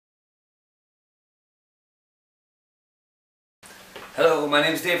Hello, my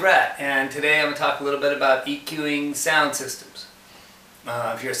name is Dave Ratt, and today I'm going to talk a little bit about EQing sound systems.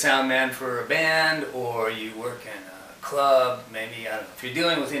 If you're a sound man for a band, or you work in a club, maybe, I don't know, if you're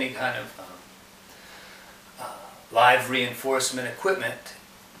dealing with any kind of live reinforcement equipment,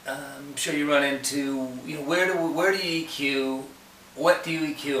 I'm sure you run into, where do you EQ, what do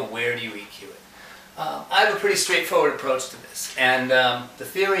you EQ, and where do you EQ it? I have a pretty straightforward approach to this, and the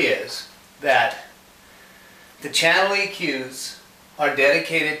theory is that the channel EQs are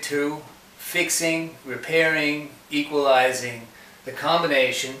dedicated to fixing, repairing, equalizing the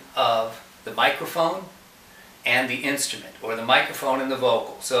combination of the microphone and the instrument, or the microphone and the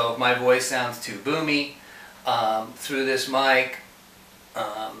vocal. So if my voice sounds too boomy through this mic,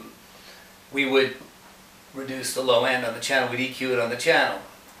 we would reduce the low end on the channel, we'd EQ it on the channel.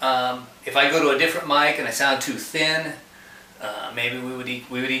 If I go to a different mic and I sound too thin, maybe we would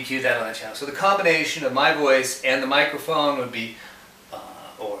EQ that on the channel. So the combination of my voice and the microphone would be,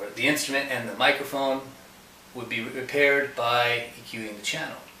 or the instrument and the microphone would be repaired by EQing the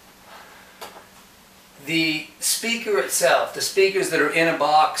channel. The speaker itself, the speakers that are in a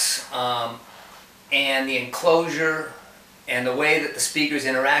box, and the enclosure and the way that the speakers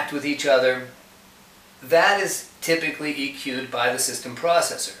interact with each other, that is typically EQ'd by the system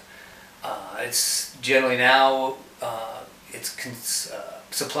processor. It's generally now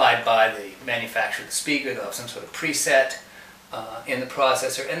supplied by the manufacturer of the speaker. They'll have some sort of preset in the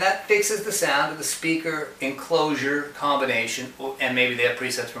processor, and that fixes the sound of the speaker enclosure combination, and maybe they have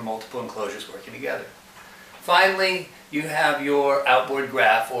presets for multiple enclosures working together. Finally, you have your outboard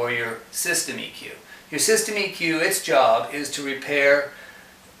graph, or your system EQ. Your system EQ, its job is to repair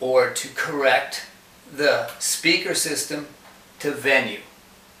or to correct the speaker system to venue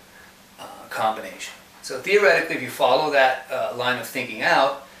combination. So theoretically, if you follow that line of thinking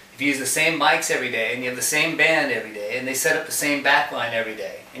out, if you use the same mics every day, and you have the same band every day, and they set up the same backline every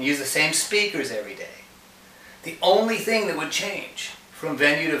day, and use the same speakers every day, the only thing that would change from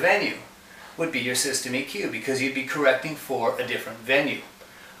venue to venue would be your system EQ, because you'd be correcting for a different venue.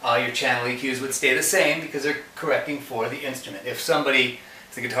 Your channel EQs would stay the same because they're correcting for the instrument. If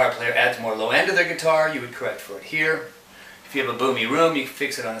the guitar player adds more low end to their guitar, you would correct for it here. If you have a boomy room, you can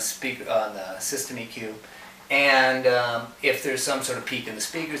fix it on the system EQ. And if there's some sort of peak in the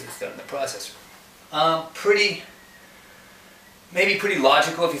speakers, it's done in the processor. Maybe pretty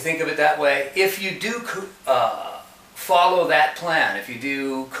logical if you think of it that way. If you do follow that plan, if you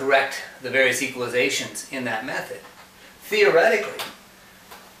do correct the various equalizations in that method, theoretically,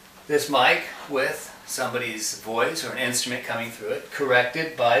 this mic with somebody's voice or an instrument coming through it,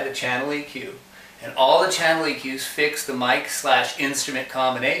 corrected by the channel EQ, and all the channel EQs fix the mic/instrument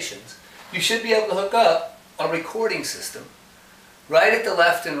combinations, you should be able to hook up a recording system right at the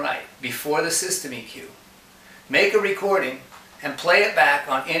left and right before the system EQ. Make a recording and play it back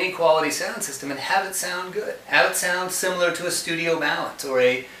on any quality sound system and have it sound good. Have it sound similar to a studio balance, or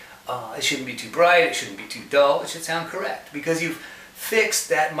it shouldn't be too bright, it shouldn't be too dull, it should sound correct, because you've fixed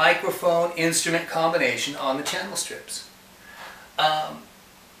that microphone instrument combination on the channel strips.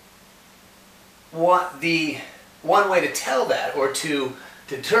 One way to tell that, or to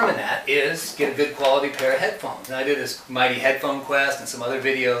determine that, is get a good quality pair of headphones. And I did this mighty headphone quest and some other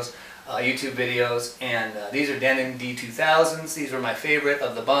videos, YouTube videos, and these are Denon D2000s. These were my favorite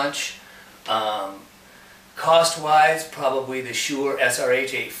of the bunch. Cost-wise, probably the Shure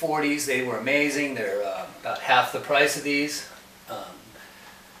SRH 840s. They were amazing. They're about half the price of these.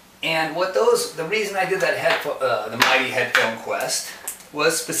 And the reason I did that the mighty headphone quest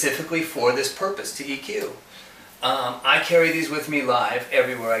was specifically for this purpose, to EQ. I carry these with me live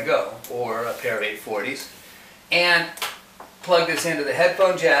everywhere I go, or a pair of 840s, and plug this into the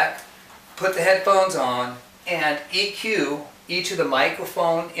headphone jack, put the headphones on, and EQ each of the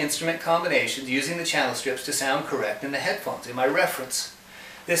microphone instrument combinations using the channel strips to sound correct in the headphones, in my reference.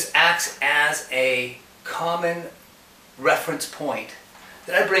 This acts as a common reference point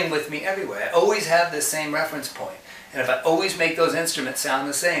that I bring with me everywhere. I always have this same reference point. And if I always make those instruments sound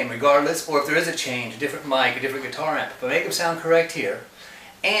the same, regardless, or if there is a change, a different mic, a different guitar amp, if I make them sound correct here,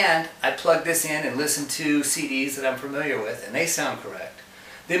 and I plug this in and listen to CDs that I'm familiar with, and they sound correct,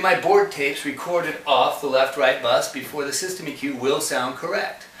 then my board tapes recorded off the left-right bus before the system EQ will sound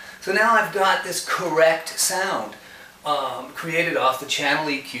correct. So now I've got this correct sound created off the channel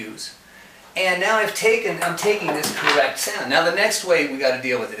EQs, and now I'm taking this correct sound. Now the next way we got to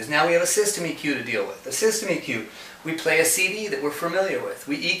deal with it is now we have a system EQ to deal with. The system EQ, we play a CD that we're familiar with.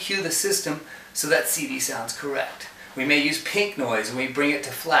 We EQ the system so that CD sounds correct. We may use pink noise and we bring it to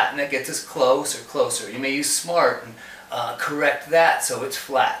flat, and that gets us closer. You may use smart and correct that so it's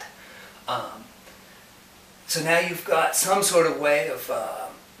flat. So now you've got some sort of way of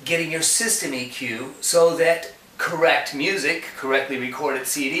getting your system EQ so that correct music, correctly recorded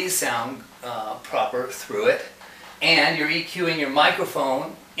CDs sound proper through it, and you're EQing your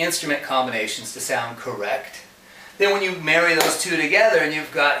microphone instrument combinations to sound correct. Then when you marry those two together and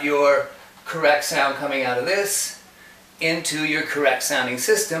you've got your correct sound coming out of this into your correct sounding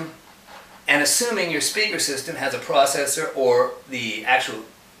system, and assuming your speaker system has a processor or the actual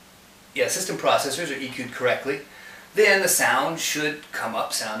system processors are EQ'd correctly, then the sound should come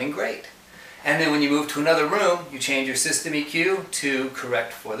up sounding great. And then when you move to another room, you change your system EQ to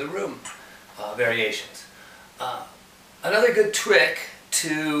correct for the room variations. Another good trick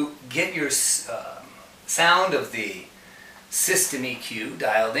to get your sound of the system EQ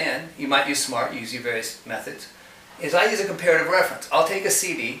dialed in, you might use SMART, use your various methods, is I use a comparative reference. I'll take a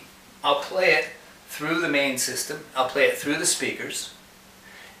CD, I'll play it through the main system, I'll play it through the speakers,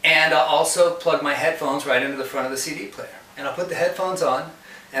 and I'll also plug my headphones right into the front of the CD player. And I'll put the headphones on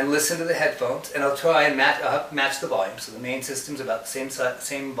and listen to the headphones, and I'll try and match the volume. So the main system's about the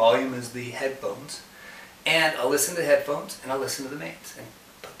same volume as the headphones. And I'll listen to the headphones, and I'll listen to the mains, and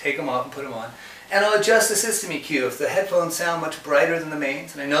take them off and put them on. And I'll adjust the system EQ. If the headphones sound much brighter than the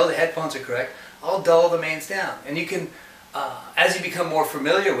mains, and I know the headphones are correct, I'll dull the mains down. And you can, as you become more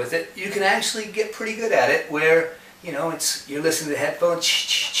familiar with it, you can actually get pretty good at it where, you know, you're listening to the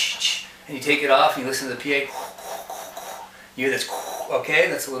headphones, and you take it off and you listen to the PA, you hear this, okay,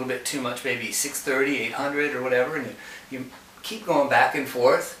 that's a little bit too much, maybe 630, 800 or whatever, and you keep going back and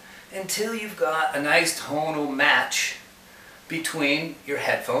forth until you've got a nice tonal match between your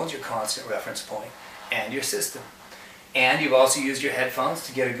headphones, your constant reference point, and your system. And you've also used your headphones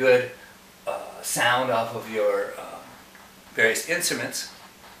to get a good sound off of your various instruments.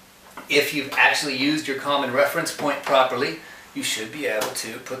 If you've actually used your common reference point properly, you should be able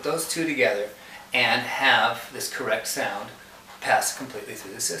to put those two together and have this correct sound pass completely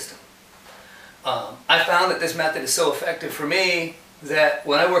through the system. I found that this method is so effective for me that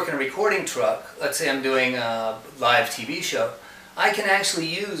when I work in a recording truck, let's say I'm doing a live TV show, I can actually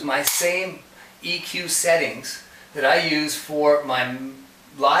use my same EQ settings that I use for my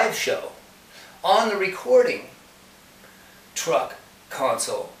live show on the recording truck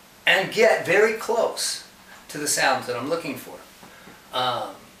console and get very close to the sounds that I'm looking for.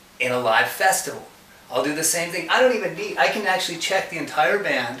 In a live festival, I'll do the same thing. I can actually check the entire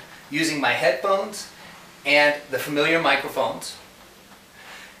band using my headphones and the familiar microphones.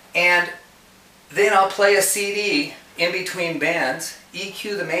 And then I'll play a CD in between bands,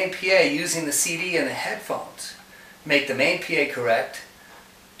 EQ the main PA using the CD and the headphones, make the main PA correct,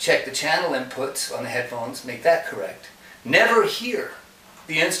 check the channel inputs on the headphones, make that correct, never hear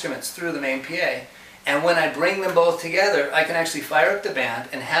the instruments through the main PA, and when I bring them both together, I can actually fire up the band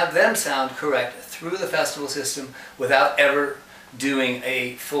and have them sound correct through the festival system without ever doing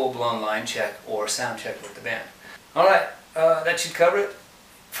a full-blown line check or sound check with the band. Alright, that should cover it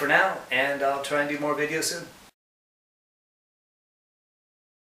for now, and I'll try and do more videos soon.